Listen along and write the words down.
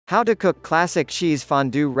How to cook classic cheese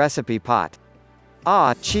fondue recipe pot.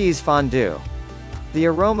 Ah, cheese fondue. The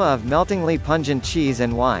aroma of meltingly pungent cheese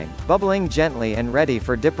and wine, bubbling gently and ready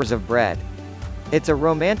for dippers of bread. It's a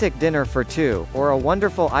romantic dinner for two, or a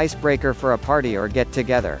wonderful icebreaker for a party or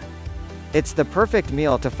get-together. It's the perfect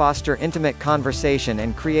meal to foster intimate conversation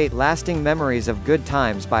and create lasting memories of good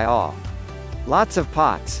times by all. Lots of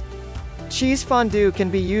pots. Cheese fondue can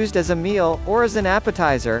be used as a meal, or as an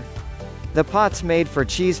appetizer. The pots made for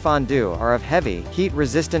cheese fondue are of heavy,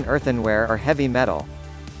 heat-resistant earthenware or heavy metal.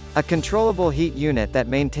 A controllable heat unit that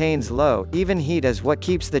maintains low, even heat is what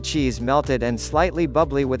keeps the cheese melted and slightly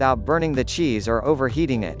bubbly without burning the cheese or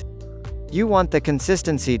overheating it. You want the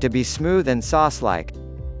consistency to be smooth and sauce-like.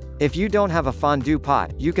 If you don't have a fondue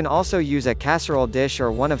pot, you can also use a casserole dish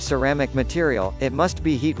or one of ceramic material. It must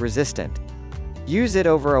be heat-resistant. Use it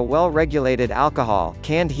over a well-regulated alcohol,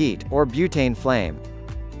 canned heat, or butane flame.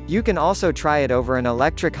 You can also try it over an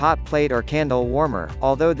electric hot plate or candle warmer,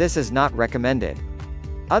 although this is not recommended.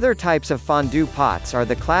 Other types of fondue pots are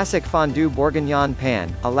the classic fondue bourguignonne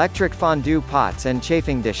pan, electric fondue pots and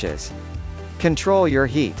chafing dishes. Control your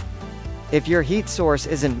heat. If your heat source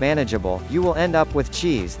isn't manageable, you will end up with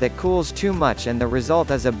cheese that cools too much and the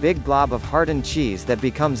result is a big blob of hardened cheese that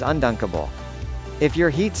becomes undunkable. If your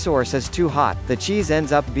heat source is too hot, the cheese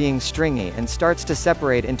ends up being stringy and starts to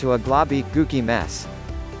separate into a globby, gooky mess.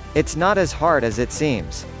 It's not as hard as it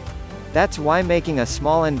seems. That's why making a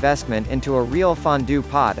small investment into a real fondue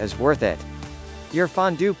pot is worth it. Your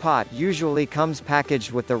fondue pot usually comes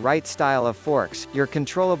packaged with the right style of forks, your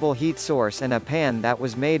controllable heat source and a pan that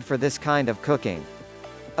was made for this kind of cooking.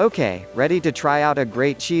 Okay, ready to try out a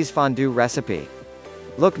great cheese fondue recipe?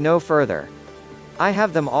 Look no further. I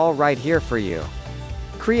have them all right here for you.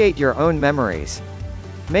 Create your own memories.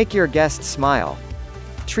 Make your guests smile.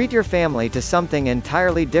 Treat your family to something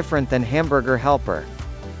entirely different than hamburger helper.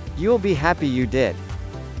 You'll be happy you did.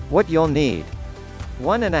 What you'll need: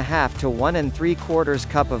 1½ to 1 3/4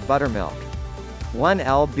 cup of buttermilk, 1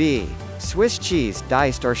 lb. Swiss cheese,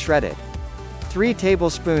 diced or shredded, 3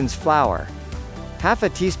 tablespoons flour, half a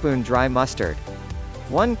teaspoon dry mustard,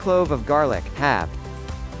 1 clove of garlic, halved,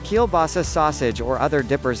 kielbasa sausage or other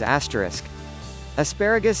dippers *,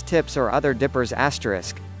 asparagus tips or other dippers *,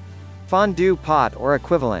 fondue pot or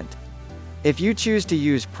equivalent. If you choose to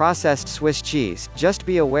use processed Swiss cheese, just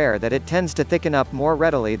be aware that it tends to thicken up more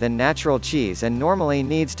readily than natural cheese and normally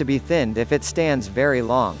needs to be thinned if it stands very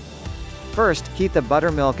long. First, heat the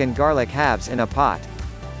buttermilk and garlic halves in a pot.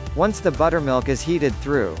 Once the buttermilk is heated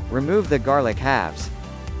through, remove the garlic halves.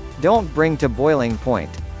 Don't bring to boiling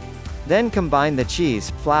point. Then combine the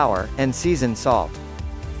cheese, flour, and season salt.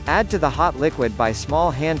 Add to the hot liquid by small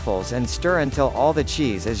handfuls and stir until all the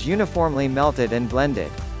cheese is uniformly melted and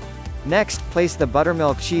blended. Next, place the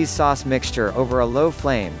buttermilk cheese sauce mixture over a low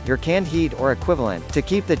flame, your canned heat or equivalent, to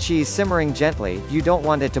keep the cheese simmering gently. You don't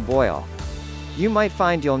want it to boil. You might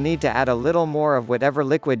find you'll need to add a little more of whatever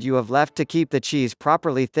liquid you have left to keep the cheese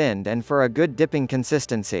properly thinned and for a good dipping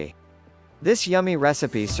consistency. This yummy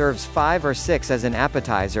recipe serves 5 or 6 as an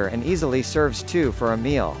appetizer and easily serves 2 for a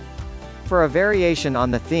meal. For a variation on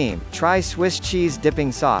the theme, try Swiss cheese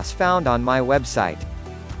dipping sauce found on my website.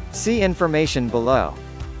 See information below.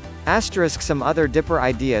 Some other dipper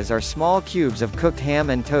ideas are small cubes of cooked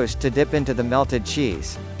ham and toast to dip into the melted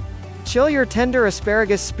cheese. Chill your tender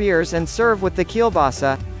asparagus spears and serve with the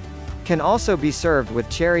kielbasa. Can also be served with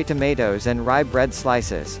cherry tomatoes and rye bread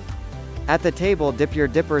slices. At the table, dip your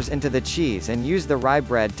dippers into the cheese and use the rye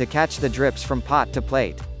bread to catch the drips from pot to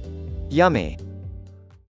plate. Yummy!